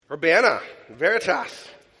Urbana, Veritas,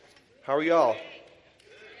 how are y'all?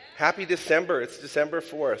 Happy December. It's December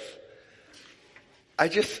 4th. I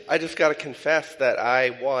just got to confess that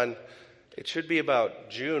it should be about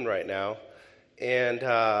June right now, and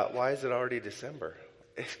why is it already December?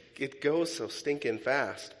 It goes so stinking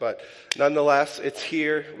fast, but nonetheless, it's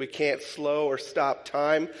here. We can't slow or stop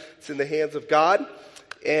time. It's in the hands of God.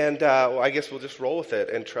 And I guess we'll just roll with it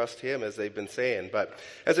and trust Him, as they've been saying. But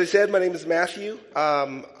as I said, my name is Matthew.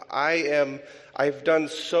 I've done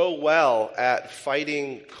so well at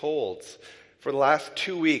fighting colds. For the last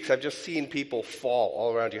 2 weeks, I've just seen people fall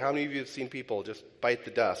all around you. How many of you have seen people just bite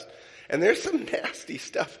the dust? And there's some nasty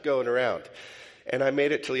stuff going around. And I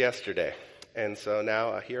made it till yesterday. And so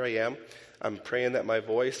now here I am. I'm praying that my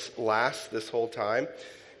voice lasts this whole time.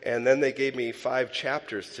 And then they gave me 5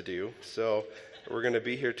 chapters to do. So we're going to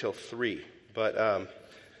be here till 3. But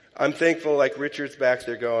I'm thankful, like Richard's back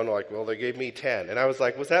there going like, well, they gave me 10. And I was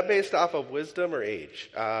like, was that based off of wisdom or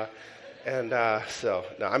age? So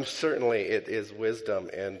no, I'm certainly, it is wisdom.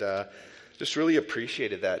 And just really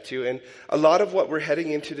appreciated that too. And a lot of what we're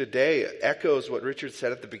heading into today echoes what Richard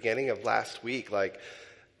said at the beginning of last week. Like,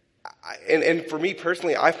 and for me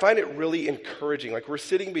personally, I find it really encouraging. Like, we're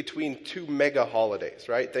sitting between 2 mega holidays,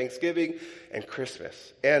 right? Thanksgiving and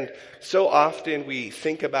Christmas. And so often we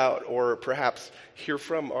think about or perhaps hear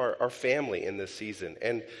from our family in this season.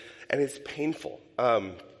 And it's painful.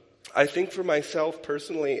 I think for myself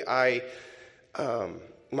personally, my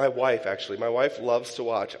wife loves to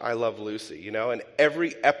watch I Love Lucy, and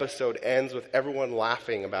every episode ends with everyone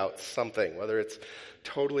laughing about something, whether it's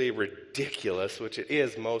totally ridiculous, which it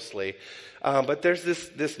is mostly, but there's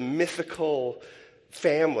this mythical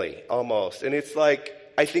family almost, and it's like,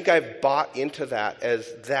 I think I've bought into that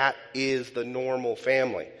as that is the normal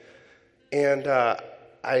family, and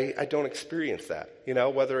I don't experience that,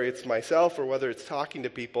 whether it's myself or whether it's talking to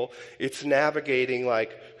people, it's navigating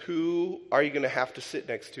like, who are you going to have to sit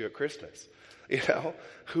next to at Christmas?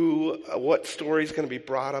 What story is going to be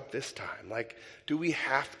brought up this time? Like, do we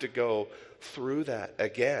have to go through that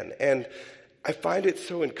again? And I find it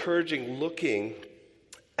so encouraging looking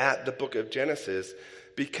at the book of Genesis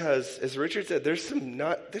because, as Richard said, there's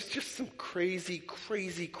just some crazy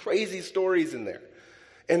stories in there.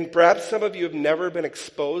 And perhaps some of you have never been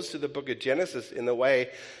exposed to the book of Genesis in the way.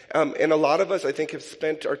 And a lot of us, I think, have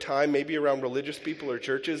spent our time maybe around religious people or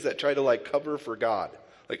churches that try to cover for God.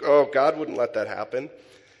 Like, oh, God wouldn't let that happen.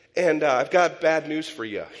 And I've got bad news for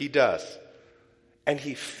you. He does. And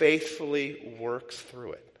He faithfully works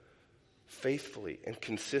through it. Faithfully and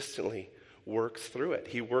consistently works through it.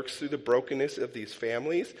 He works through the brokenness of these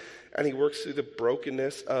families, and He works through the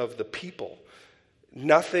brokenness of the people.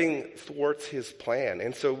 Nothing thwarts His plan.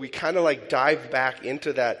 And so we kind of dive back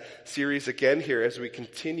into that series again here as we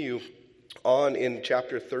continue on in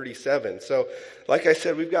chapter 37. So like I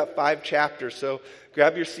said, we've got 5 chapters. So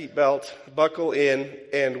grab your seatbelt, buckle in,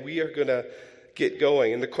 and we are going to get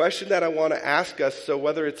going. And the question that I want to ask us, so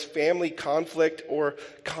whether it's family conflict or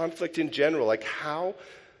conflict in general, how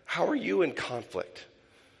are you in conflict?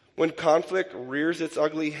 When conflict rears its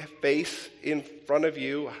ugly face in front of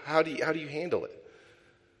you, how do you handle it?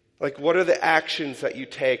 What are the actions that you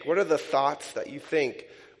take? What are the thoughts that you think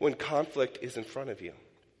when conflict is in front of you?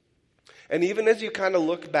 And even as you kind of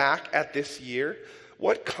look back at this year,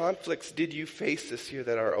 what conflicts did you face this year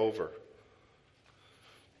that are over?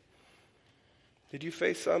 Did you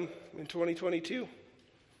face some in 2022?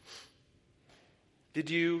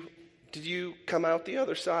 Did you come out the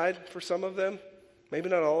other side for some of them? Maybe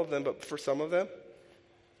not all of them, but for some of them?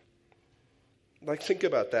 Think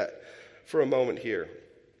about that for a moment here.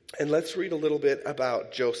 And let's read a little bit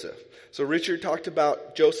about Joseph. So Richard talked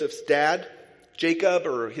about Joseph's dad, Jacob,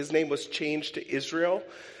 or his name was changed to Israel,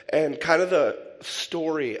 and kind of the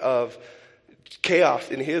story of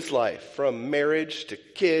chaos in his life, from marriage to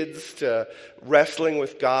kids to wrestling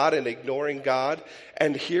with God and ignoring God.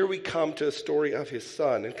 And here we come to the story of his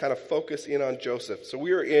son and kind of focus in on Joseph. So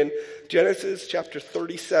we are in Genesis chapter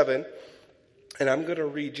 37, and I'm going to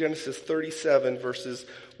read Genesis 37 verses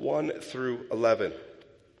 1 through 11.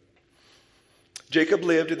 Jacob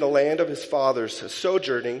lived in the land of his fathers,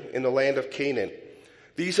 sojourning in the land of Canaan.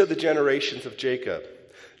 These are the generations of Jacob.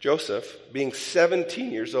 Joseph, being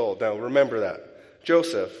 17 years old. Now remember that.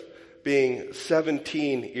 Joseph, being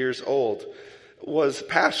 17 years old, was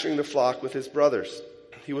pasturing the flock with his brothers.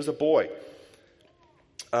 He was a boy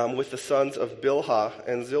with the sons of Bilhah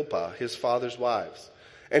and Zilpah, his father's wives.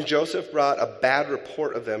 And Joseph brought a bad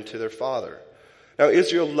report of them to their father. Now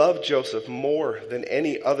Israel loved Joseph more than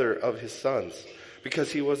any other of his sons,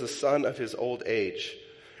 because he was a son of his old age.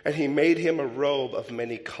 And he made him a robe of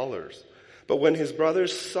many colors. But when his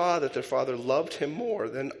brothers saw that their father loved him more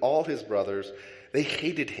than all his brothers, they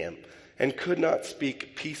hated him and could not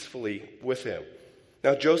speak peacefully with him.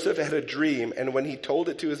 Now Joseph had a dream, and when he told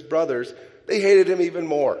it to his brothers, they hated him even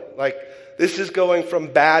more. Like, this is going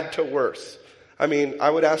from bad to worse. I mean, I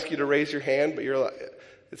would ask you to raise your hand, but you're like,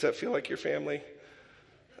 does that feel like your family?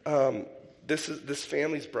 This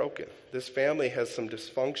family's broken. This family has some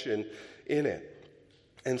dysfunction in it.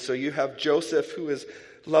 And so you have Joseph, who is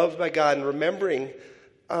loved by God, and remembering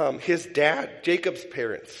his dad, Jacob's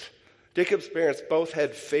parents. Jacob's parents both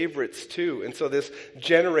had favorites too. And so this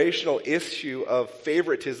generational issue of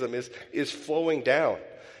favoritism is flowing down.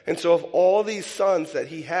 And so of all these sons that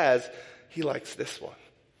he has, he likes this one.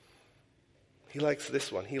 He likes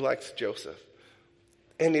this one. He likes Joseph.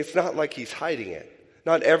 And it's not like he's hiding it.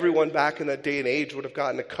 Not everyone back in that day and age would have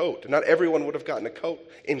gotten a coat. Not everyone would have gotten a coat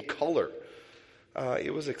in color.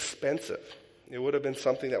 It was expensive. It would have been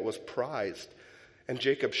something that was prized. And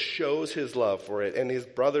Jacob shows his love for it, and his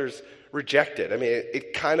brothers reject it. I mean,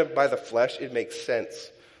 it kind of, by the flesh, it makes sense.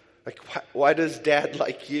 Like, why does dad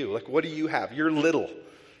like you? Like, what do you have? You're little,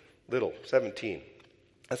 17.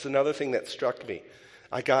 That's another thing that struck me.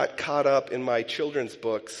 I got caught up in my children's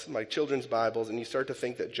books, my children's Bibles, and you start to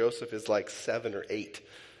think that Joseph is like 7 or 8.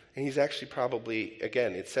 And he's actually probably,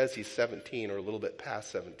 again, it says he's 17 or a little bit past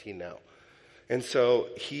 17 now. And so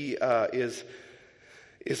he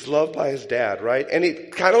is loved by his dad, right? And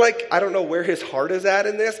it kind of like, I don't know where his heart is at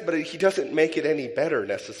in this, but he doesn't make it any better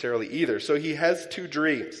necessarily either. So he has 2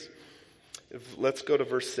 dreams. Let's go to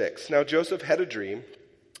verse 6. Now Joseph had a dream,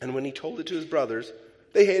 and when he told it to his brothers,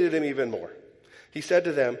 they hated him even more. He said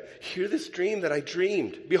to them, hear this dream that I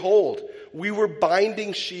dreamed. Behold, we were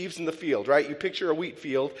binding sheaves in the field, right? You picture a wheat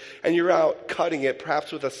field, and you're out cutting it,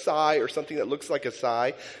 perhaps with a scythe or something that looks like a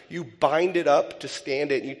scythe. You bind it up to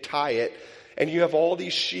stand it, and you tie it, and you have all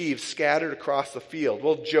these sheaves scattered across the field.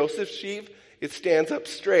 Well, Joseph's sheaf, it stands up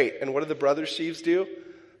straight. And what do the brothers' sheaves do?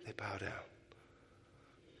 They bow down.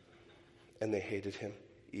 And they hated him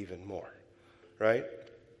even more, right?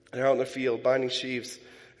 They're out in the field binding sheaves,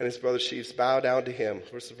 and his brother's sheaves bow down to him.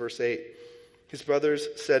 Verse 8. His brothers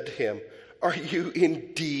said to him, are you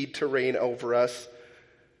indeed to reign over us?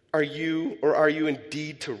 Are you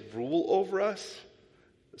indeed to rule over us?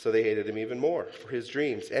 So they hated him even more for his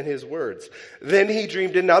dreams and his words. Then he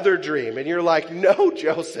dreamed another dream, and you're like, no,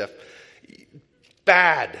 Joseph,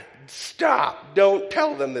 bad. Stop. Don't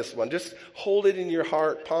tell them this one. Just hold it in your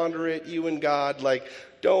heart, ponder it, you and God. Like,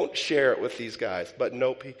 don't share it with these guys. But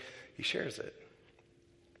nope, he shares it.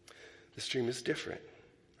 This dream is different,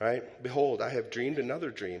 right? Behold, I have dreamed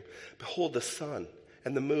another dream. Behold, the sun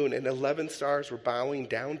and the moon and 11 stars were bowing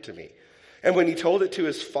down to me. And when he told it to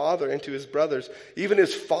his father and to his brothers, even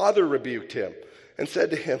his father rebuked him and said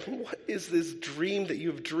to him, what is this dream that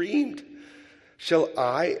you have dreamed? Shall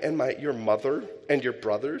I and your mother and your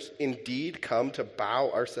brothers indeed come to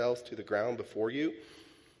bow ourselves to the ground before you?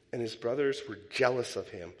 And his brothers were jealous of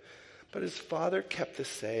him. But his father kept this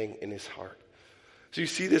saying in his heart. So you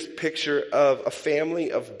see this picture of a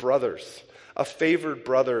family of brothers, a favored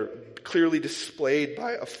brother clearly displayed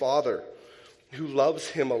by a father who loves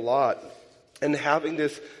him a lot, and having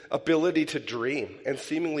this ability to dream and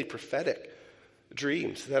seemingly prophetic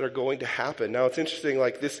dreams that are going to happen. Now it's interesting,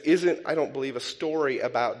 like this isn't, I don't believe, a story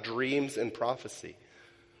about dreams and prophecy.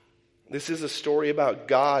 This is a story about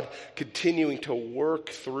God continuing to work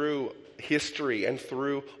through history and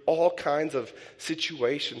through all kinds of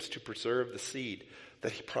situations to preserve the seed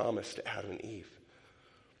that he promised to Adam and Eve.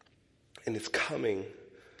 And it's coming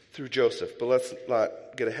through Joseph. But let's not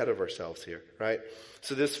get ahead of ourselves here, right?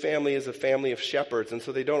 So this family is a family of shepherds, and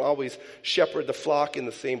so they don't always shepherd the flock in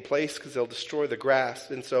the same place because they'll destroy the grass.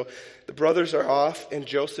 And so the brothers are off, and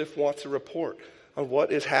Joseph wants a report on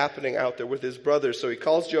what is happening out there with his brothers. So he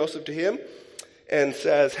calls Joseph to him and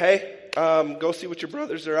says, hey, go see what your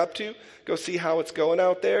brothers are up to. Go see how it's going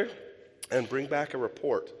out there and bring back a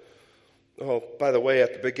report. Oh, by the way,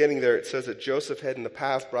 at the beginning there, it says that Joseph had in the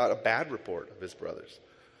past brought a bad report of his brothers.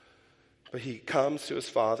 But he comes to his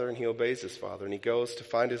father and he obeys his father. And he goes to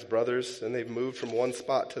find his brothers, and they've moved from one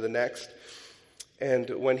spot to the next. And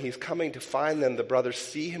when he's coming to find them, the brothers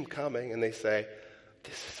see him coming and they say,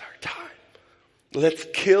 this is our time. Let's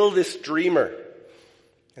kill this dreamer.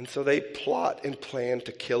 And so they plot and plan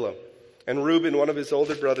to kill him. And Reuben, one of his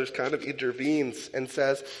older brothers, kind of intervenes and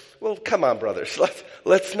says, well, come on, brothers,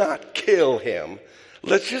 let's not kill him.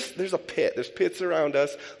 There's a pit. There's pits around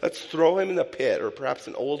us. Let's throw him in the pit, or perhaps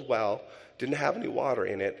an old well, didn't have any water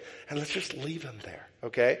in it, and let's just leave him there,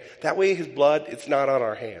 okay? That way his blood, it's not on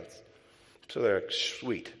our hands. So they're like,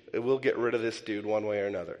 sweet. We'll get rid of this dude one way or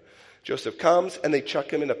another. Joseph comes and they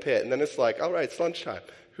chuck him in a pit. And then it's like, all right, it's lunchtime.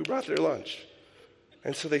 Who brought their lunch?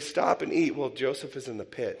 And so they stop and eat while Joseph is in the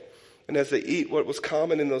pit. And as they eat, what was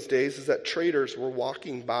common in those days is that traders were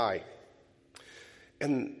walking by.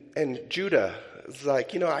 And Judah is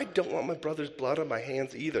like, I don't want my brother's blood on my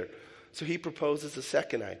hands either. So he proposes a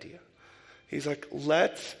second idea. He's like,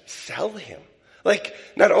 let's sell him. Like,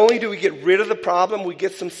 not only do we get rid of the problem, we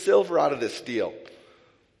get some silver out of this deal.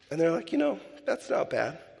 And they're like, that's not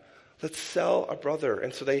bad. Let's sell our brother.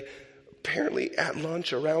 And so they apparently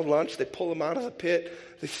around lunch, they pull him out of the pit.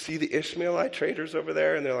 They see the Ishmaelite traders over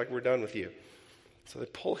there, and they're like, we're done with you. So they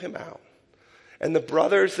pull him out. And the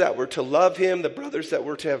brothers that were to love him, the brothers that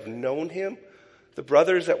were to have known him, the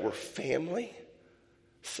brothers that were family,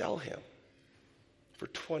 sell him for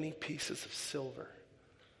 20 pieces of silver.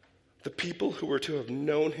 The people who were to have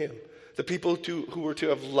known him, the people who were to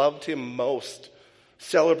have loved him most,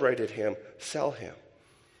 celebrated him, sell him.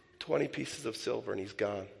 20 pieces of silver, and he's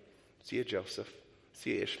gone. See you, Joseph.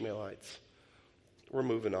 See you, Ishmaelites. We're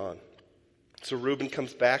moving on. So Reuben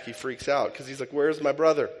comes back. He freaks out because he's like, where's my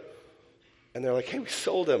brother? And they're like, hey, we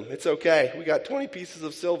sold him. It's okay. We got 20 pieces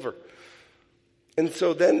of silver. And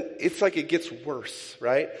so then it's like it gets worse,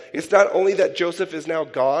 right? It's not only that Joseph is now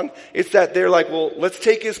gone. It's that they're like, well, let's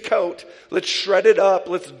take his coat. Let's shred it up.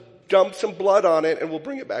 Let's dump some blood on it, and we'll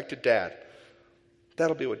bring it back to Dad.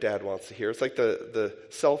 That'll be what Dad wants to hear. It's like the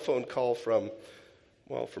cell phone call from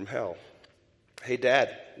hell. Hey,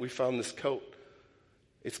 Dad, we found this coat.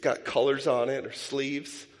 It's got colors on it or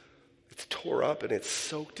sleeves. It's tore up and it's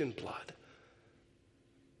soaked in blood.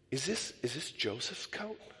 Is this Joseph's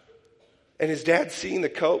coat? And his dad seeing the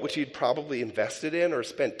coat, which he'd probably invested in or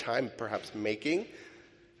spent time perhaps making.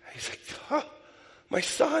 He's like, my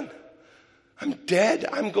son, I'm dead.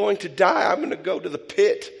 I'm going to die. I'm going to go to the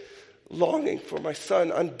pit longing for my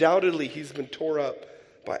son. Undoubtedly, he's been tore up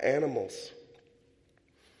by animals.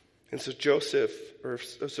 And so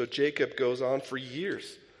Jacob goes on for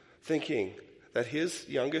years thinking that his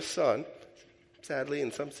youngest son, sadly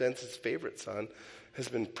in some sense his favorite son, has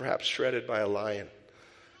been perhaps shredded by a lion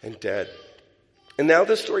and dead. And now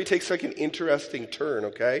this story takes like an interesting turn,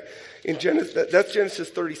 okay? That's Genesis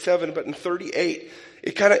 37, but in 38,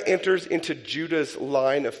 it kind of enters into Judah's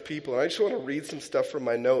line of people. And I just want to read some stuff from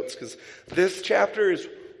my notes because this chapter is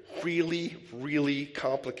really, really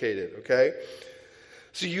complicated, okay?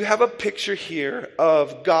 So you have a picture here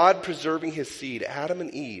of God preserving his seed, Adam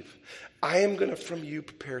and Eve. I am going to from you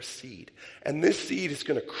prepare a seed. And this seed is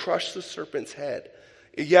going to crush the serpent's head.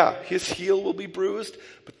 Yeah, his heel will be bruised,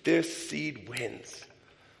 but this seed wins.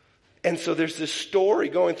 And so there's this story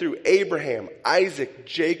going through Abraham, Isaac,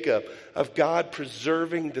 Jacob, of God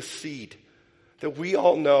preserving the seed that we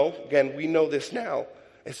all know, again, we know this now,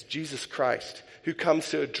 as Jesus Christ, who comes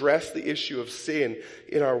to address the issue of sin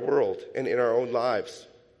in our world and in our own lives.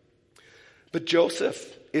 But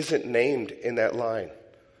Joseph isn't named in that line.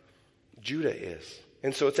 Judah is.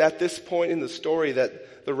 And so it's at this point in the story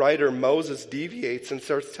that the writer Moses deviates and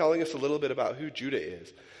starts telling us a little bit about who Judah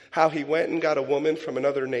is. How he went and got a woman from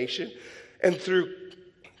another nation, and through,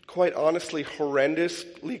 quite honestly,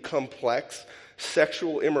 horrendously complex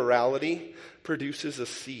sexual immorality, produces a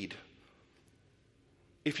seed.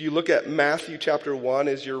 If you look at Matthew chapter 1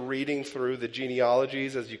 as you're reading through the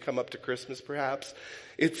genealogies as you come up to Christmas perhaps,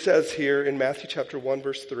 it says here in Matthew chapter 1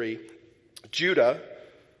 verse 3, Judah,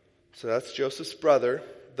 so that's Joseph's brother,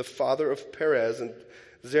 the father of Perez and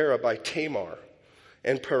Zerah by Tamar,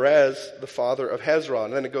 and Perez, the father of Hezron.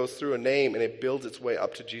 And then it goes through a name and it builds its way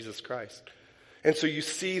up to Jesus Christ. And so you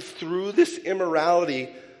see through this immorality,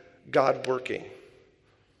 God working.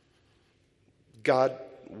 God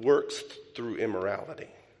works through immorality.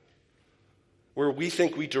 Where we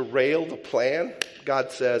think we derail the plan,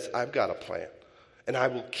 God says, I've got a plan, and I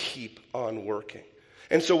will keep on working.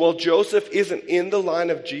 And so while Joseph isn't in the line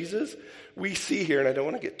of Jesus, we see here, and I don't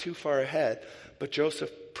want to get too far ahead, but Joseph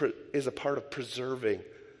is a part of preserving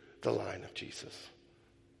the line of Jesus.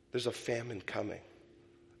 There's a famine coming.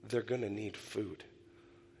 They're going to need food.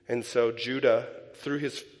 And so Judah, through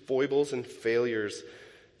his foibles and failures,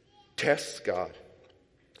 tests God.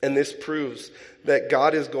 And this proves that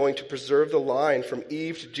God is going to preserve the line from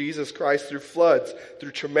Eve to Jesus Christ through floods,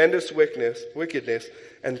 through tremendous wickedness,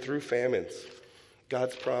 and through famines.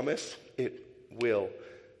 God's promise, it will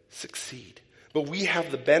succeed. But we have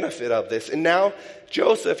the benefit of this. And now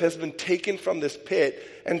Joseph has been taken from this pit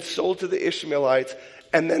and sold to the Ishmaelites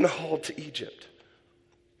and then hauled to Egypt.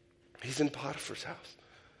 He's in Potiphar's house.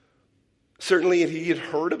 Certainly he had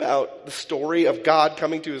heard about the story of God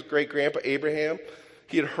coming to his great-grandpa Abraham.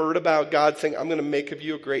 He had heard about God saying, I'm going to make of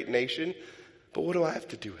you a great nation. But what do I have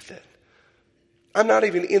to do with it? I'm not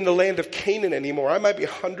even in the land of Canaan anymore. I might be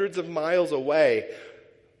hundreds of miles away.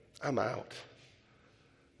 I'm out.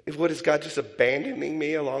 What is God just abandoning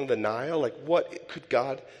me along the Nile? Like, what could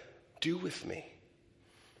God do with me?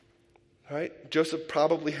 Right? Joseph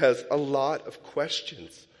probably has a lot of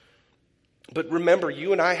questions. But remember,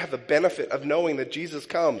 you and I have the benefit of knowing that Jesus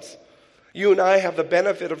comes. You and I have the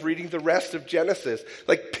benefit of reading the rest of Genesis.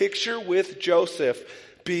 Like, picture with Joseph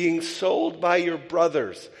being sold by your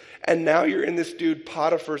brothers, and now you're in this dude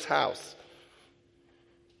Potiphar's house.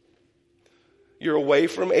 You're away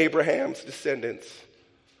from Abraham's descendants.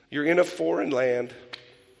 You're in a foreign land.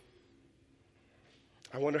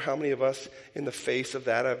 I wonder how many of us in the face of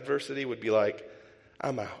that adversity would be like,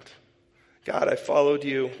 I'm out. God, I followed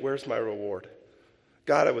you. Where's my reward?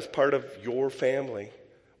 God, I was part of your family.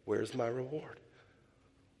 Where's my reward?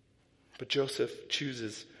 But Joseph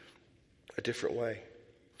chooses a different way.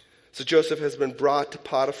 So Joseph has been brought to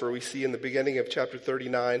Potiphar, we see in the beginning of chapter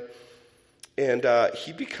 39, and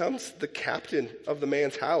he becomes the captain of the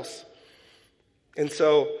man's house. And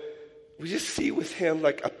so we just see with him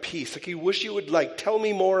like a peace. Like, you wish you would tell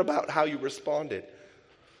me more about how you responded.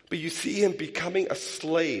 But you see him becoming a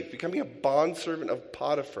slave, becoming a bondservant of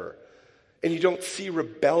Potiphar. And you don't see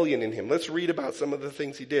rebellion in him. Let's read about some of the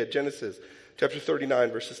things he did. Genesis chapter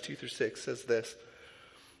 39, verses 2 through 6 says this.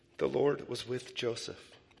 The Lord was with Joseph,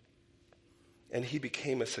 and he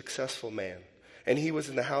became a successful man. And he was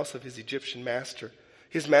in the house of his Egyptian master.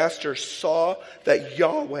 His master saw that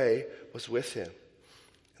Yahweh was with him,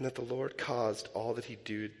 and that the Lord caused all that he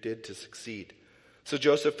did to succeed. So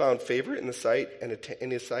Joseph found favor in his sight and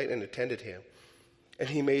attended him. And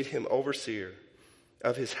he made him overseer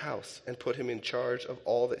of his house and put him in charge of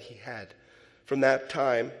all that he had. From the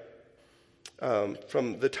time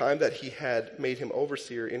that he had made him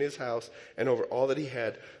overseer in his house and over all that he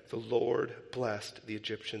had, the Lord blessed the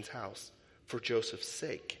Egyptian's house for Joseph's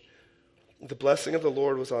sake. The blessing of the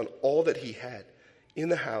Lord was on all that he had in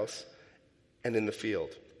the house and in the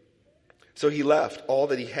field. So he left all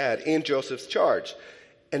that he had in Joseph's charge.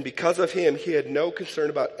 And because of him, he had no concern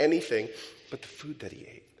about anything but the food that he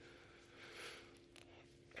ate.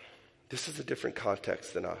 This is a different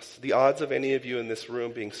context than us. The odds of any of you in this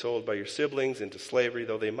room being sold by your siblings into slavery,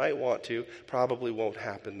 though they might want to, probably won't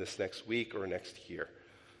happen this next week or next year.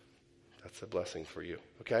 That's a blessing for you,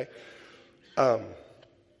 okay? But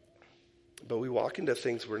we walk into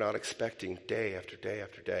things we're not expecting day after day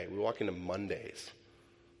after day. We walk into Mondays,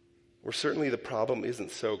 where certainly the problem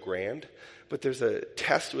isn't so grand, but there's a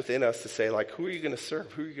test within us to say, who are you going to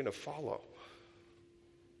serve? Who are you going to follow?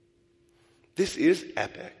 This is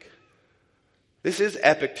epic. This is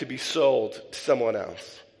epic to be sold to someone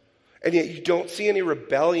else. And yet you don't see any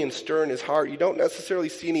rebellion stir in his heart. You don't necessarily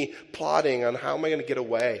see any plotting on how am I going to get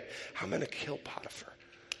away? How am I going to kill Potiphar?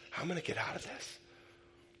 How am I going to get out of this?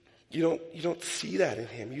 You don't see that in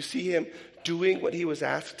him. You see him doing what he was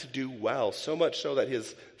asked to do well, so much so that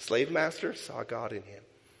his slave master saw God in him.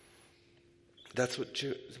 That's what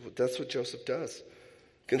Joseph does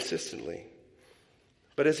consistently.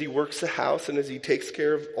 But as he works the house and as he takes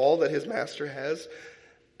care of all that his master has,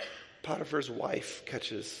 Potiphar's wife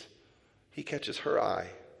catches her eye.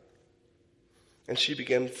 And she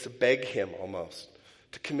begins to beg him almost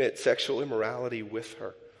to commit sexual immorality with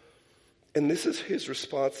her. And this is his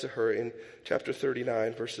response to her in chapter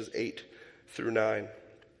 39, verses 8 through 9.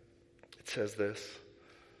 It says this.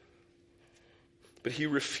 But he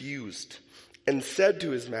refused and said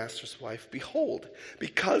to his master's wife, behold,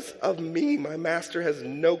 because of me, my master has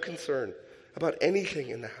no concern about anything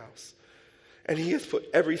in the house. And he has put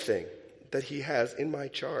everything that he has in my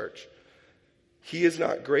charge. He is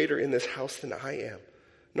not greater in this house than I am,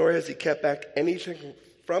 nor has he kept back anything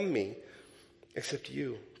from me except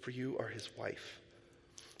you, for you are his wife.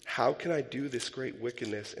 How can I do this great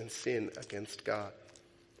wickedness and sin against God?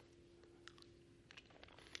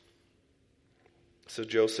 So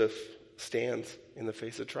Joseph stands in the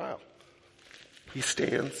face of trial. He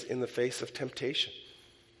stands in the face of temptation.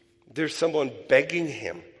 There's someone begging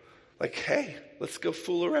him, hey, let's go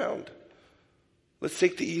fool around. Let's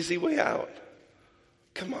take the easy way out.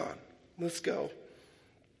 Come on, let's go.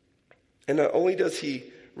 And not only does he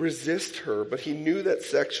resist her, but he knew that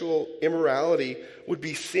sexual immorality would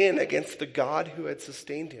be sin against the God who had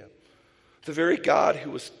sustained him. The very God who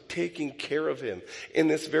was taking care of him in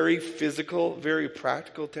this very physical, very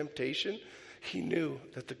practical temptation. He knew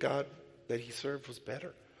that the God that he served was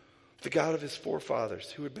better. The God of his forefathers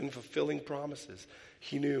who had been fulfilling promises.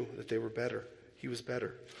 He knew that they were better. He was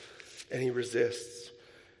better. And he resists.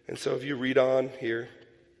 And so if you read on here,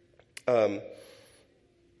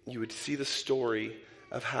 you would see the story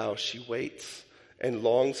of how she waits and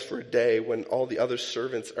longs for a day when all the other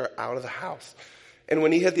servants are out of the house. And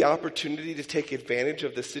when he had the opportunity to take advantage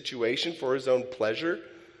of the situation for his own pleasure,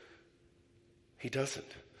 he doesn't.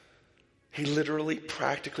 He literally,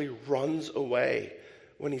 practically runs away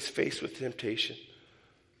when he's faced with temptation.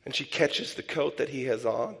 And she catches the coat that he has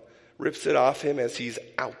on, rips it off him as he's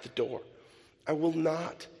out the door. I will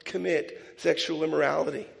not commit sexual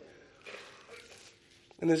immorality.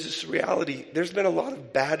 And there's this reality. There's been a lot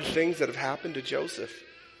of bad things that have happened to Joseph.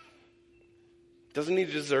 Doesn't he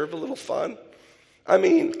deserve a little fun? I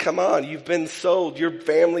mean, come on. You've been sold. Your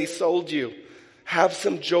family sold you. Have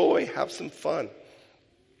some joy. Have some fun.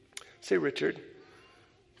 Say, Richard,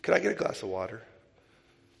 can I get a glass of water?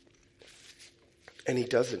 And he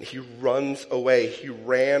doesn't. He runs away. He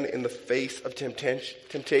ran in the face of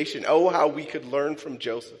temptation. Oh, how we could learn from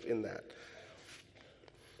Joseph in that.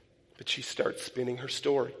 But she starts spinning her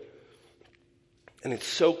story. And it's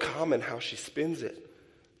so common how she spins it.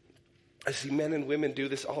 I see men and women do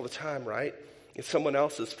this all the time, right? It's someone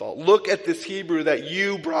else's fault. Look at this Hebrew that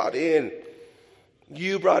you brought in.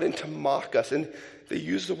 You brought in to mock us. And they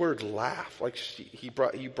use the word laugh. Like you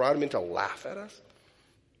brought him in to laugh at us.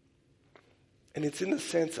 And it's in the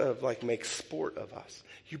sense of like make sport of us.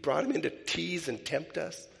 You brought him in to tease and tempt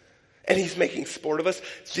us. And he's making sport of us.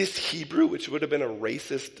 This Hebrew, which would have been a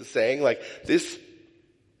racist saying, like this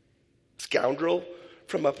scoundrel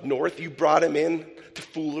from up north, you brought him in to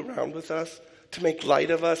fool around with us, to make light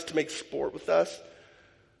of us, to make sport with us.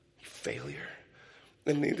 Failure.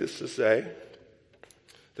 And needless to say,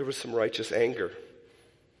 there was some righteous anger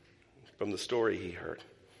from the story he heard.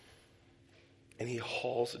 And he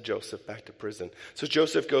hauls Joseph back to prison. So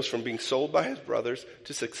Joseph goes from being sold by his brothers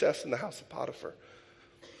to success in the house of Potiphar.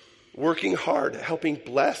 Working hard, helping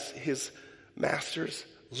bless his master's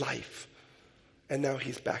life. And now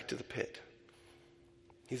he's back to the pit.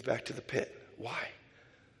 He's back to the pit. Why?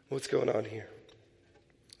 What's going on here?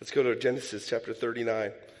 Let's go to Genesis chapter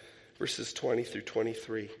 39, verses 20 through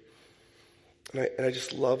 23. And I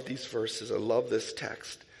just love these verses. I love this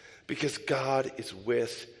text. Because God is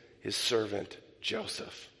with his servant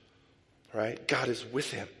Joseph. Right? God is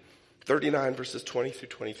with him. 39 verses 20 through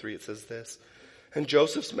 23, it says this. And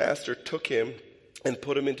Joseph's master took him and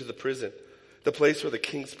put him into the prison, the place where the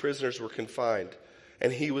king's prisoners were confined.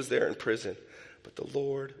 And he was there in prison. But the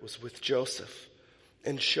Lord was with Joseph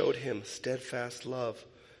and showed him steadfast love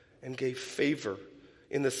and gave favor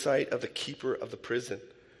in the sight of the keeper of the prison.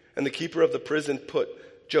 And the keeper of the prison put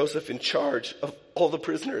Joseph in charge of all the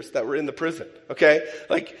prisoners that were in the prison. Okay?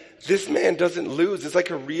 Like, this man doesn't lose. It's like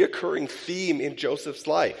a reoccurring theme in Joseph's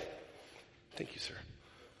life. Thank you, sir.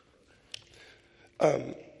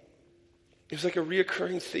 It was like a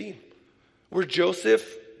reoccurring theme. Where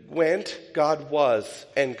Joseph went, God was,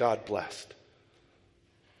 and God blessed.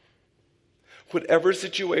 Whatever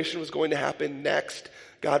situation was going to happen next,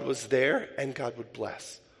 God was there, and God would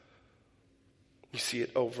bless. You see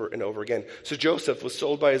it over and over again. So Joseph was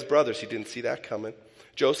sold by his brothers. He didn't see that coming.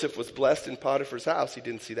 Joseph was blessed in Potiphar's house. He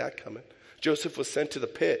didn't see that coming. Joseph was sent to the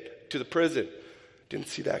pit, to the prison. Didn't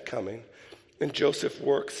see that coming. And Joseph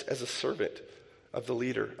works as a servant of the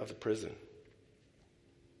leader of the prison.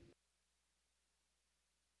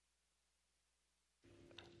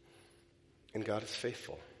 And God is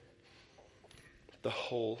faithful. The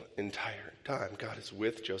whole entire time, God is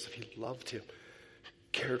with Joseph. He loved him,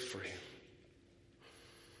 cared for him.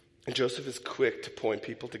 And Joseph is quick to point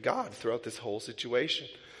people to God throughout this whole situation.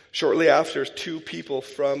 Shortly after, 2 people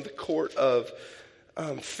from the court of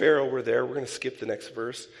Pharaoh were there. We're going to skip the next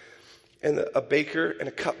verse. And a baker and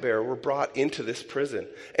a cupbearer were brought into this prison.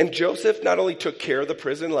 And Joseph not only took care of the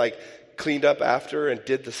prison, like cleaned up after and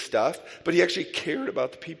did the stuff, but he actually cared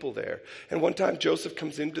about the people there. And one time Joseph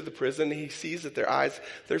comes into the prison and he sees that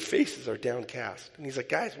their faces are downcast. And he's like,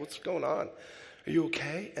 guys, what's going on? Are you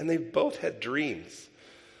okay? And they both had dreams.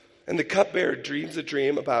 And the cupbearer dreams a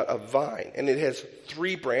dream about a vine, and it has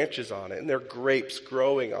 3 branches on it, and there are grapes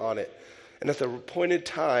growing on it. And at the appointed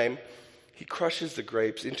time, he crushes the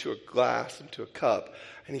grapes into a glass, into a cup,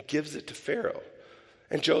 and he gives it to Pharaoh.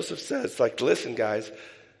 And Joseph says, like, listen, guys,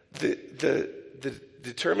 the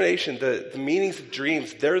determination, the meanings of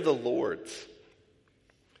dreams, they're the Lord's.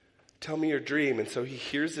 Tell me your dream. And so he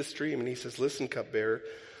hears this dream, and he says, listen, cupbearer,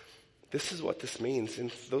 this is what this means.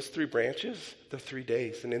 In those 3 branches, the 3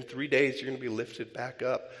 days. And in 3 days, you're going to be lifted back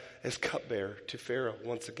up as cupbearer to Pharaoh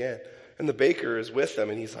once again. And the baker is with them,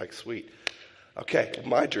 and he's like, sweet. Okay,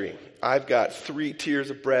 my dream. I've got 3 tiers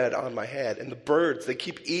of bread on my head, and the birds, they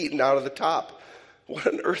keep eating out of the top. What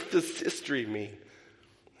on earth does this dream mean?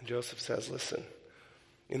 And Joseph says, listen,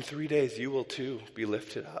 in 3 days, you will too be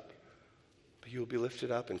lifted up. but you will be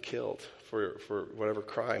lifted up and killed for whatever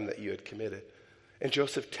crime that you had committed. And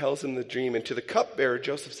Joseph tells him the dream. And to the cupbearer,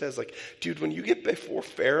 Joseph says, like, dude, when you get before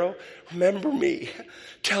Pharaoh, remember me.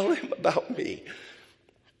 Tell him about me.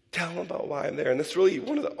 Tell him about why I'm there. And that's really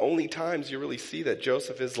one of the only times you really see that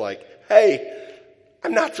Joseph is like, hey,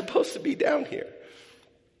 I'm not supposed to be down here.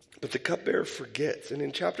 But the cupbearer forgets. And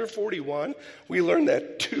in chapter 41, we learn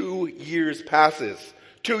that 2 years passes.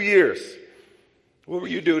 2 years. What were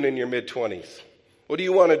you doing in your mid-20s? What do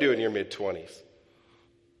you want to do in your mid-20s?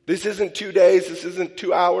 This isn't 2 days. This isn't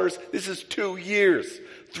 2 hours. This is 2 years.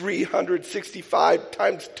 365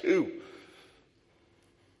 times 2.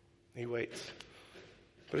 He waits.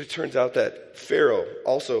 But it turns out that Pharaoh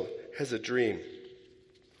also has a dream.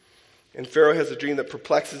 And Pharaoh has a dream that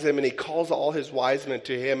perplexes him, and he calls all his wise men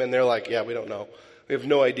to him, and they're like, yeah, we don't know. We have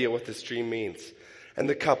no idea what this dream means. And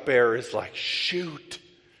the cupbearer is like, shoot.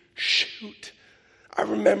 I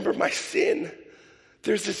remember my sin.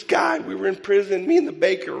 There's this guy, we were in prison, me and the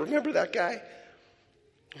baker, remember that guy?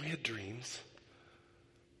 We had dreams.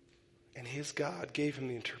 And his God gave him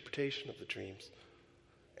the interpretation of the dreams.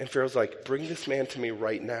 And Pharaoh's like, bring this man to me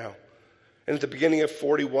right now. And at the beginning of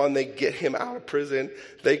 41, they get him out of prison.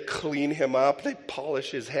 They clean him up. They polish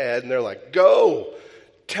his head. And they're like, go.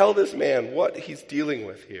 Tell this man what he's dealing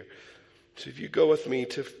with here. So if you go with me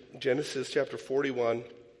to Genesis chapter 41,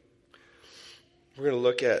 we're going to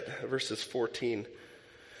look at verses 14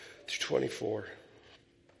 through 24.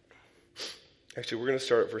 Actually, we're going to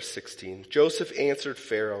start at verse 16. Joseph answered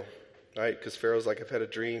Pharaoh, right? Because Pharaoh's like, I've had a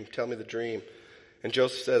dream. Tell me the dream. And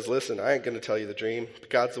Joseph says, listen, I ain't going to tell you the dream.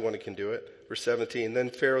 God's the one who can do it. Verse 17, then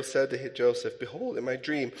Pharaoh said to Joseph, behold, in my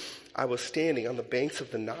dream, I was standing on the banks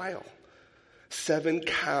of the Nile. 7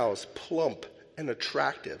 cows, plump and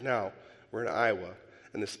attractive. Now, we're in Iowa,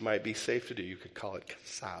 and this might be safe to do. You could call it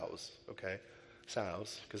sows, okay?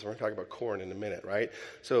 Sows, because we're going to talk about corn in a minute, right?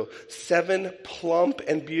 So 7 plump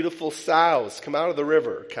and beautiful sows come out of the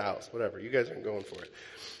river. Cows, whatever. You guys aren't going for it.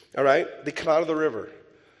 All right? They come out of the river.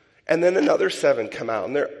 And then another 7 come out,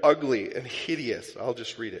 and they're ugly and hideous. I'll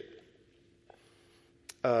just read it.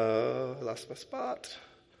 I lost my spot.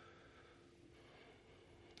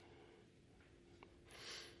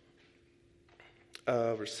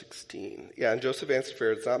 Verse 16. Yeah, and Joseph answered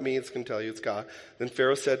Pharaoh, it's not me, it's going to tell you, it's God. Then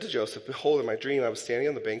Pharaoh said to Joseph, behold, in my dream I was standing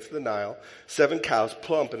on the banks of the Nile. 7 cows,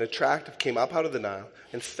 plump and attractive, came up out of the Nile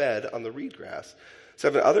and fed on the reed grass.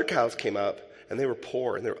 7 other cows came up, and they were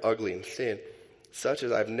poor, and they were ugly and thin, such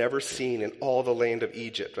as I've never seen in all the land of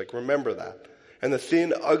Egypt. Like, remember that. And the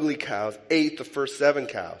thin, ugly cows ate the first 7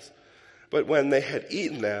 cows. But when they had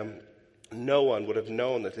eaten them, no one would have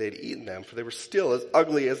known that they had eaten them, for they were still as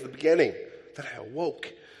ugly as the beginning. Then I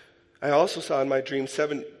awoke. I also saw in my dream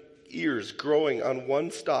 7 ears growing on one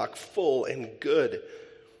stalk, full and good.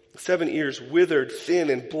 7 ears withered, thin,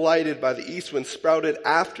 and blighted by the east wind sprouted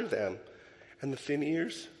after them. And the thin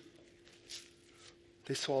ears,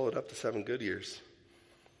 they swallowed up the 7 good ears.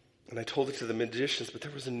 And I told it to the magicians, but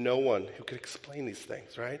there was no one who could explain these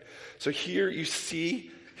things, right? So here you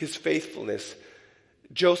see his faithfulness.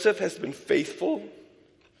 Joseph has been faithful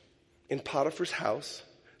in Potiphar's house.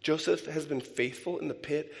 Joseph has been faithful in the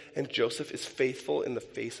pit, and Joseph is faithful in the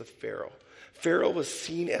face of Pharaoh. Pharaoh was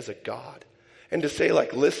seen as a god. And to say,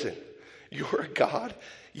 like, listen, you're a god,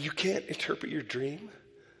 you can't interpret your dream.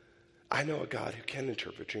 I know a God who can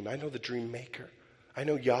interpret a dream. I know the dream maker. I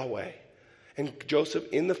know Yahweh. And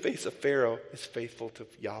Joseph, in the face of Pharaoh, is faithful to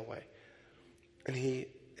Yahweh. And he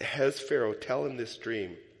has Pharaoh tell him this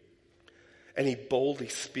dream. And he boldly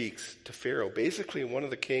speaks to Pharaoh, basically one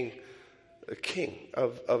of a king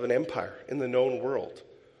of an empire in the known world.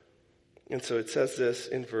 And so it says this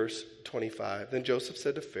in verse 25. Then Joseph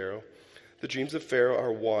said to Pharaoh, the dreams of Pharaoh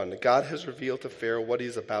are one. God has revealed to Pharaoh what he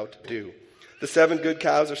is about to do. The 7 good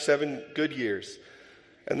cows are 7 good years.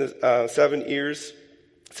 And the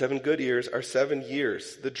 7 good ears are 7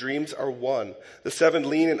 years. The dreams are one. The 7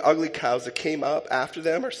 lean and ugly cows that came up after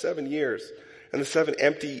them are 7 years. And the 7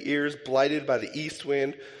 empty ears blighted by the east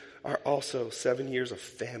wind are also 7 years of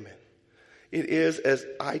famine. It is as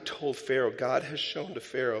I told Pharaoh. God has shown to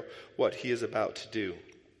Pharaoh what he is about to do.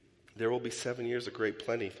 There will be 7 years of great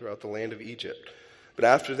plenty throughout the land of Egypt. But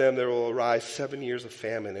after them there will arise 7 years of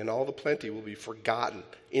famine, and all the plenty will be forgotten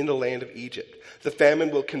in the land of Egypt. The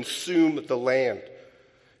famine will consume the land,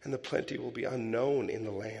 and the plenty will be unknown in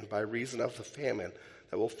the land by reason of the famine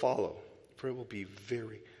that will follow, for it will be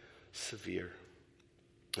very severe.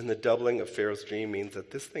 And the doubling of Pharaoh's dream means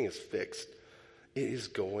that this thing is fixed. It is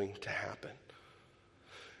going to happen.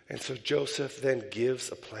 And so Joseph then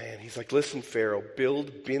gives a plan. He's like, listen, Pharaoh,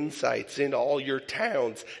 build bin sites in all your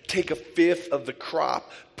towns. Take 1/5 of the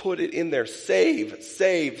crop, put it in there. Save,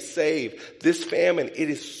 save, save. This famine, it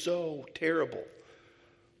is so terrible.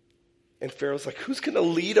 And Pharaoh's like, who's going to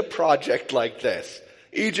lead a project like this?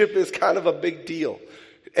 Egypt is kind of a big deal.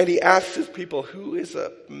 And he asks his people, who is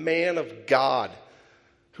a man of God?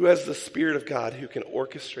 Who has the Spirit of God who can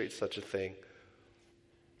orchestrate such a thing?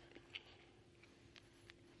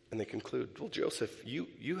 And they conclude, well, Joseph,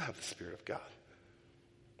 you have the Spirit of God.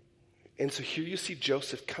 And so here you see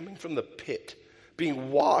Joseph coming from the pit,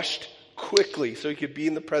 being washed quickly so he could be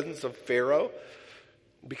in the presence of Pharaoh,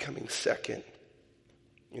 becoming second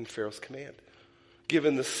in Pharaoh's command.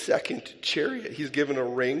 Given the second chariot, he's given a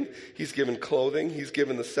ring, he's given clothing, he's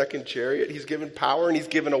given the second chariot, he's given power, and he's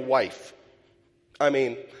given a wife. I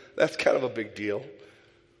mean, that's kind of a big deal.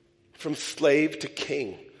 From slave to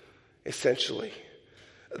king, essentially.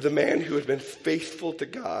 The man who had been faithful to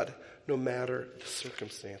God no matter the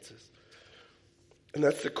circumstances. And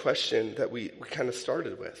that's the question that we kind of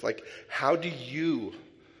started with. Like, how do you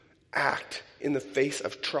act in the face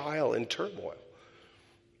of trial and turmoil?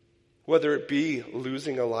 Whether it be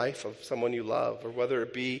losing a life of someone you love, or whether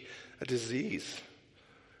it be a disease,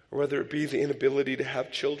 or whether it be the inability to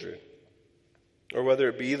have children, or whether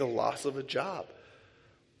it be the loss of a job.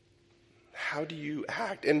 How do you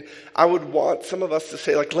act? And I would want some of us to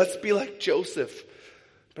say, like, let's be like Joseph.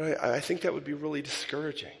 But I think that would be really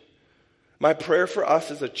discouraging. My prayer for us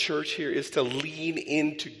as a church here is to lean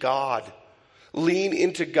into God. Lean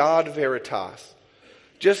into God, Veritas.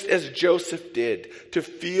 Just as Joseph did, to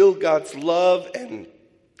feel God's love and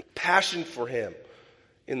passion for him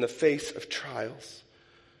in the face of trials.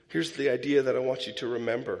 Here's the idea that I want you to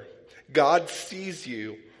remember. God sees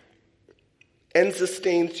you and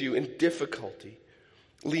sustains you in difficulty.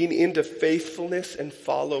 Lean into faithfulness and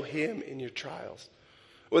follow him in your trials.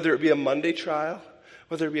 Whether it be a Monday trial,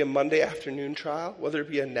 whether it be a Monday afternoon trial, whether it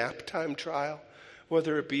be a nap time trial,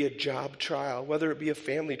 whether it be a job trial, whether it be a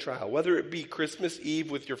family trial, whether it be Christmas Eve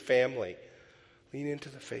with your family, lean into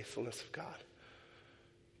the faithfulness of God.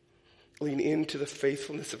 Lean into the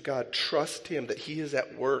faithfulness of God. Trust him that he is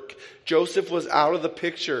at work. Joseph was out of the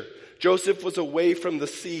picture. Joseph was away from the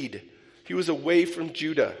seed. He was away from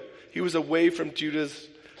Judah. He was away from Judah's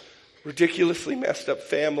ridiculously messed up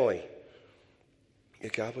family.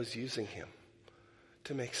 Yet God was using him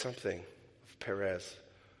to make something of Perez,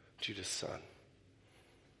 Judah's son.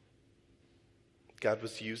 God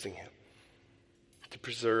was using him to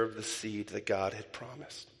preserve the seed that God had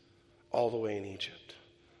promised all the way in Egypt.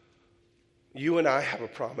 You and I have a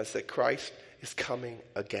promise that Christ is coming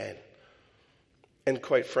again. And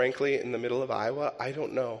quite frankly, in the middle of Iowa, I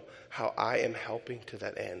don't know how I am helping to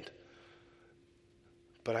that end.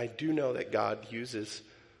 But I do know that God uses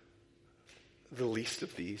the least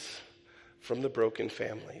of these from the broken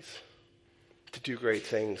families to do great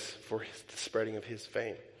things for the spreading of his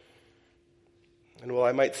fame. And while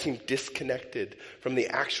I might seem disconnected from the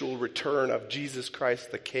actual return of Jesus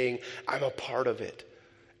Christ the King, I'm a part of it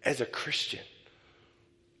as a Christian.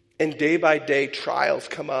 And day by day, trials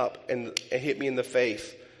come up and hit me in the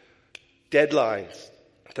face. Deadlines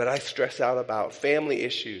that I stress out about, family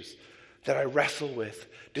issues that I wrestle with,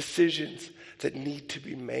 decisions that need to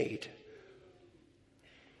be made.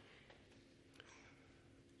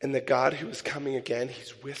 And the God who is coming again,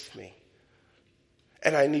 he's with me.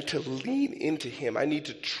 And I need to lean into him. I need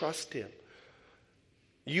to trust him.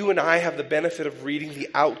 You and I have the benefit of reading the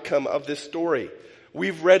outcome of this story.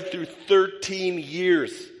 We've read through 13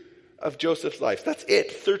 years of Joseph's life. That's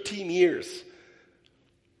it, 13 years.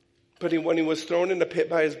 But when he was thrown in the pit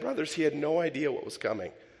by his brothers, he had no idea what was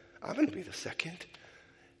coming. I'm going to be the second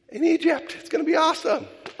in Egypt. It's going to be awesome.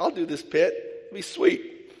 I'll do this pit. It'll be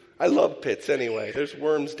sweet. I love pits anyway. There's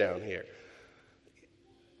worms down here.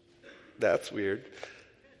 That's weird.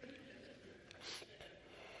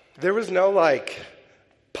 There was no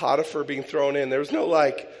Potiphar being thrown in. There was no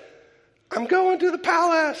I'm going to the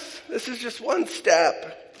palace. This is just one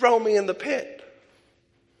step. Throw me in the pit.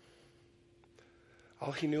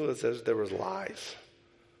 All he knew was that there was lies.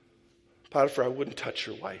 Potiphar, I wouldn't touch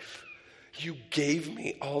your wife. You gave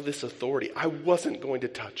me all this authority. I wasn't going to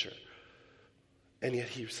touch her. And yet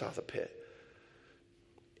he saw the pit.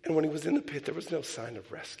 And when he was in the pit, there was no sign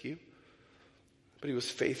of rescue. But he was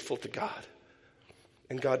faithful to God.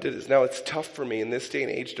 And God did this. Now, it's tough for me in this day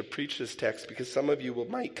and age to preach this text because some of you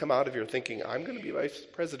might come out of here thinking, I'm going to be vice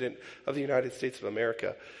president of the United States of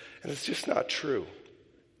America. And it's just not true.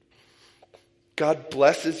 God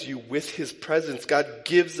blesses you with his presence. God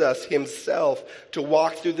gives us himself to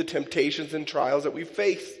walk through the temptations and trials that we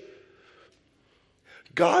face.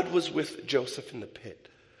 God was with Joseph in the pit.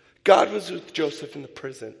 God was with Joseph in the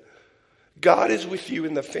prison. God is with you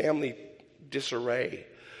in the family disarray.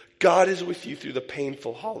 God is with you through the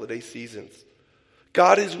painful holiday seasons.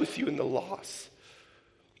 God is with you in the loss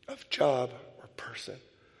of job or person.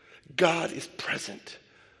 God is present.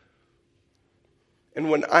 And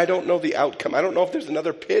when I don't know the outcome, I don't know if there's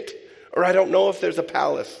another pit or I don't know if there's a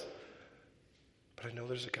palace, but I know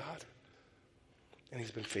there's a God. And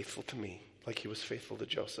he's been faithful to me like he was faithful to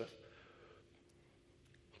Joseph.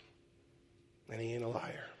 And he ain't a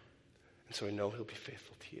liar. And so I know he'll be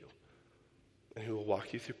faithful to you. And he will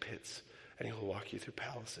walk you through pits. And he will walk you through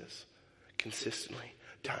palaces. Consistently,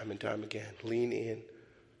 time and time again. Lean in.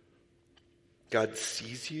 God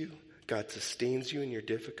sees you. God sustains you in your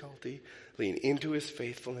difficulty. Lean into his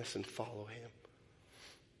faithfulness and follow him.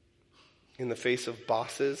 In the face of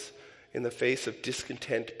bosses, in the face of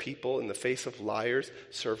discontent people, in the face of liars,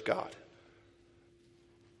 serve God.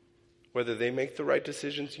 Whether they make the right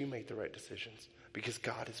decisions, you make the right decisions. Because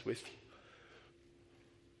God is with you.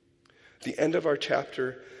 The end of our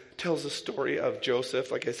chapter tells the story of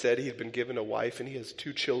Joseph. Like I said, he had been given a wife and he has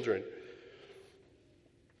 2 children.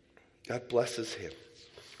 God blesses him.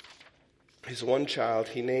 His one child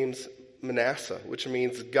he names Manasseh, which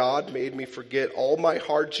means God made me forget all my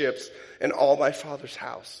hardships and all my father's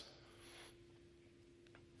house.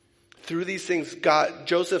 Through these things,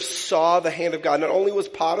 Joseph saw the hand of God. Not only was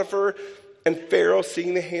Potiphar and Pharaoh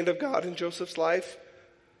seeing the hand of God in Joseph's life,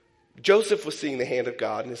 Joseph was seeing the hand of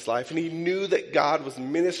God in his life, and he knew that God was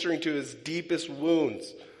ministering to his deepest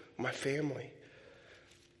wounds, my family.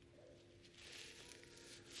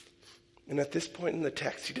 And at this point in the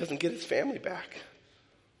text, he doesn't get his family back.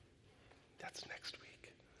 That's next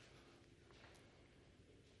week.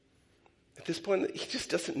 At this point, he just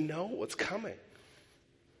doesn't know what's coming.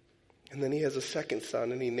 And then he has a second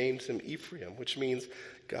son, and he names him Ephraim, which means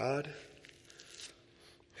God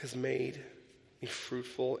has made me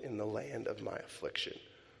fruitful in the land of my affliction.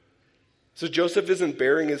 So Joseph isn't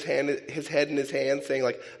bearing his head in his hand saying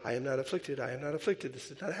like, I am not afflicted, I am not afflicted, this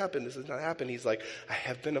has not happened, this has not happened. He's like, I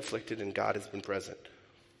have been afflicted and God has been present.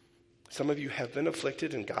 Some of you have been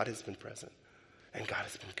afflicted and God has been present. And God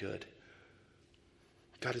has been good.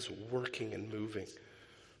 God is working and moving.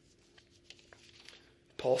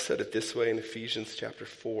 Paul said it this way in Ephesians chapter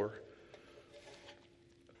 4.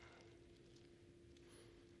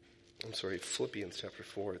 Philippians chapter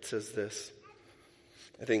 4. It says this.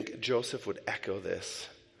 I think Joseph would echo this.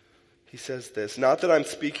 He says this, not that I'm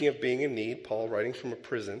speaking of being in need, Paul writing from a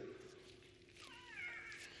prison,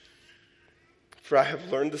 for I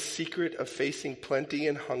have learned the secret of facing plenty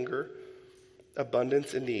and hunger,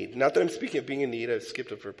 abundance and need. Not that I'm speaking of being in need, I've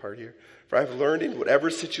skipped over a part here. For I have learned in whatever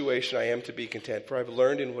situation I am to be content. For I have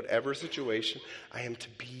learned in whatever situation I am to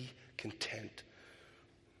be content.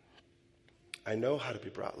 I know how to be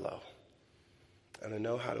brought low. And I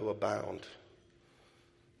know how to abound.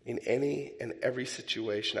 In any and every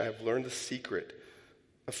situation, I have learned the secret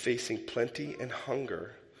of facing plenty and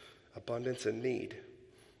hunger, abundance and need.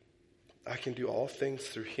 I can do all things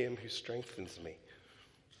through him who strengthens me.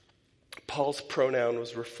 Paul's pronoun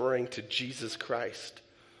was referring to Jesus Christ.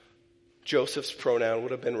 Joseph's pronoun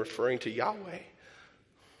would have been referring to Yahweh.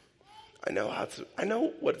 I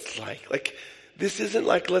know what it's like. Like, this isn't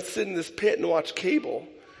like, let's sit in this pit and watch cable,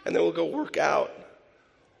 and then we'll go work out.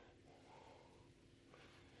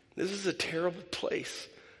 This is a terrible place,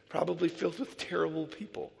 probably filled with terrible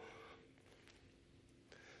people.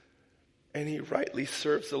 And he rightly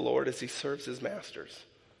serves the Lord as he serves his masters.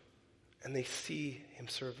 And they see him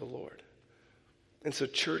serve the Lord. And so,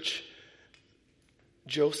 church,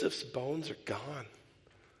 Joseph's bones are gone.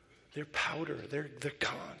 They're powder. They're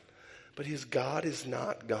gone. But his God is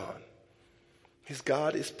not gone. His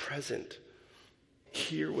God is present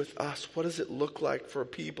here with us. What does it look like for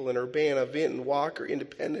people in Urbana, Vinton, Walker,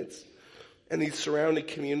 Independence, and these surrounding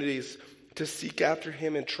communities to seek after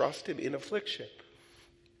him and trust him in affliction?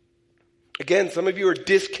 Again, some of you are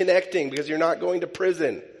disconnecting because you're not going to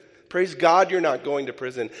prison. Praise God you're not going to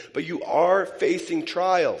prison. But you are facing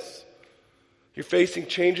trials. You're facing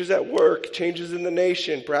changes at work, changes in the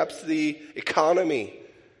nation. Perhaps the economy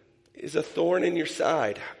is a thorn in your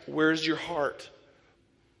side. Where's your heart?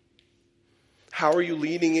 How are you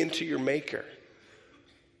leaning into your Maker?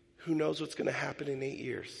 Who knows what's going to happen in 8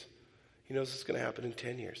 years? He knows what's going to happen in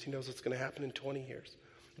 10 years. He knows what's going to happen in 20 years.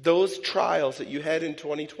 Those trials that you had in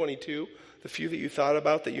 2022, the few that you thought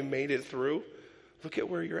about that you made it through, look at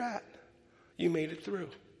where you're at. You made it through.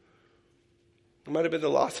 It might have been the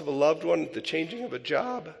loss of a loved one, the changing of a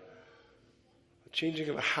job, the changing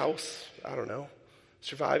of a house, I don't know,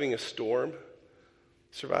 surviving a storm,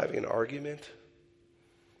 surviving an argument.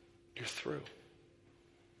 You're through.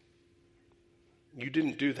 You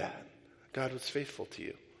didn't do that. God was faithful to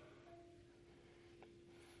you.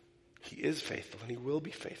 He is faithful and he will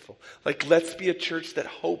be faithful. Like, let's be a church that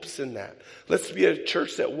hopes in that. Let's be a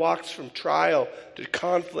church that walks from trial to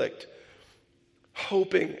conflict,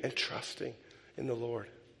 hoping and trusting in the Lord.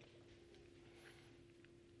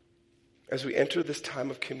 As we enter this time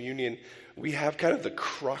of communion, we have kind of the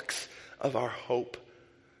crux of our hope.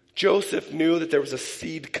 Joseph knew that there was a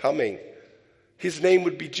seed coming. His name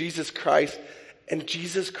would be Jesus Christ. And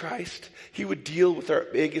Jesus Christ, he would deal with our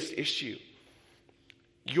biggest issue.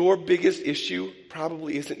 Your biggest issue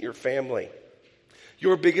probably isn't your family.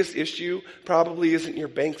 Your biggest issue probably isn't your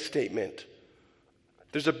bank statement.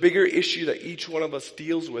 There's a bigger issue that each one of us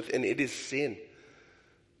deals with, and it is sin.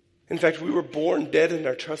 In fact, we were born dead in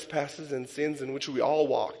our trespasses and sins in which we all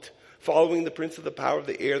walked, following the prince of the power of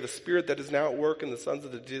the air, the spirit that is now at work in the sons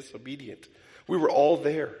of the disobedient. We were all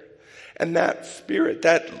there. And that spirit,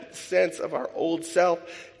 that sense of our old self,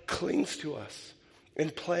 clings to us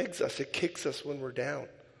and plagues us. It kicks us when we're down.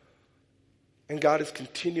 And God is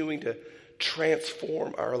continuing to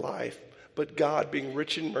transform our life. But God, being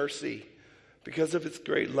rich in mercy, because of his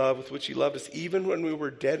great love with which he loved us, even when we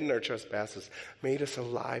were dead in our trespasses, made us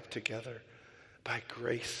alive together. By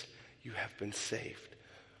grace, you have been saved.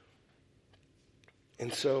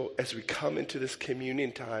 And so, as we come into this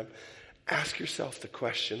communion time, ask yourself the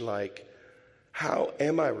question like, how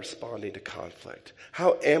am I responding to conflict?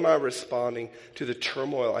 How am I responding to the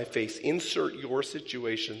turmoil I face? Insert your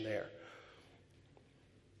situation there.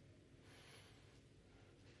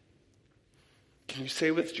 Can you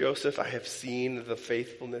say with Joseph, I have seen the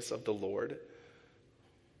faithfulness of the Lord?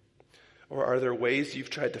 Or are there ways you've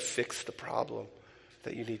tried to fix the problem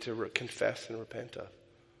that you need to confess and repent of?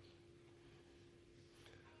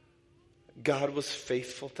 God was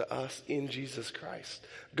faithful to us in Jesus Christ.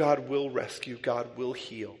 God will rescue. God will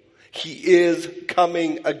heal. He is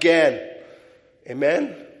coming again.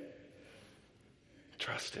 Amen?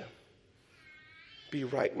 Trust him. Be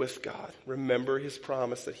right with God. Remember his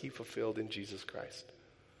promise that he fulfilled in Jesus Christ.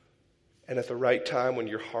 And at the right time, when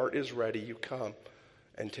your heart is ready, you come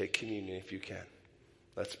and take communion if you can.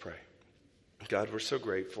 Let's pray. God, we're so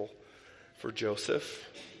grateful for Joseph,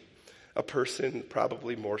 a person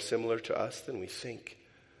probably more similar to us than we think,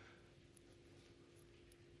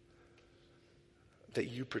 that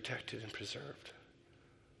you protected and preserved.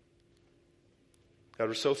 God,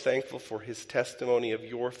 we're so thankful for his testimony of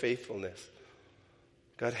your faithfulness.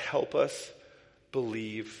 God, help us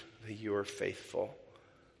believe that you are faithful.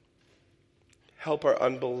 Help our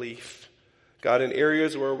unbelief. God, in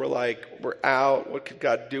areas where we're out, what could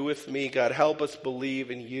God do with me? God, help us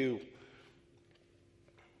believe in you.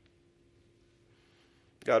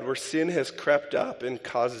 God, where sin has crept up and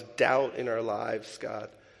caused doubt in our lives, God,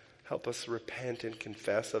 help us repent and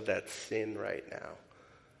confess of that sin right now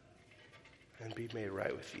and be made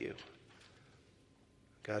right with you.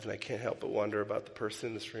 God, and I can't help but wonder about the person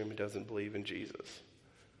in this room who doesn't believe in Jesus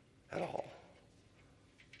at all.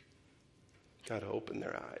 God, open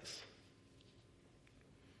their eyes.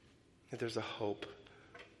 That there's a hope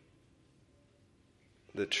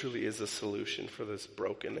that truly is a solution for this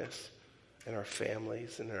brokenness in our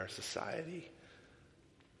families and in our society.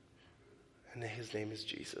 And his name is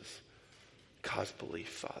Jesus. Cause belief,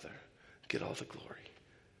 Father. Get all the glory.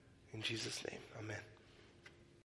 In Jesus' name, amen.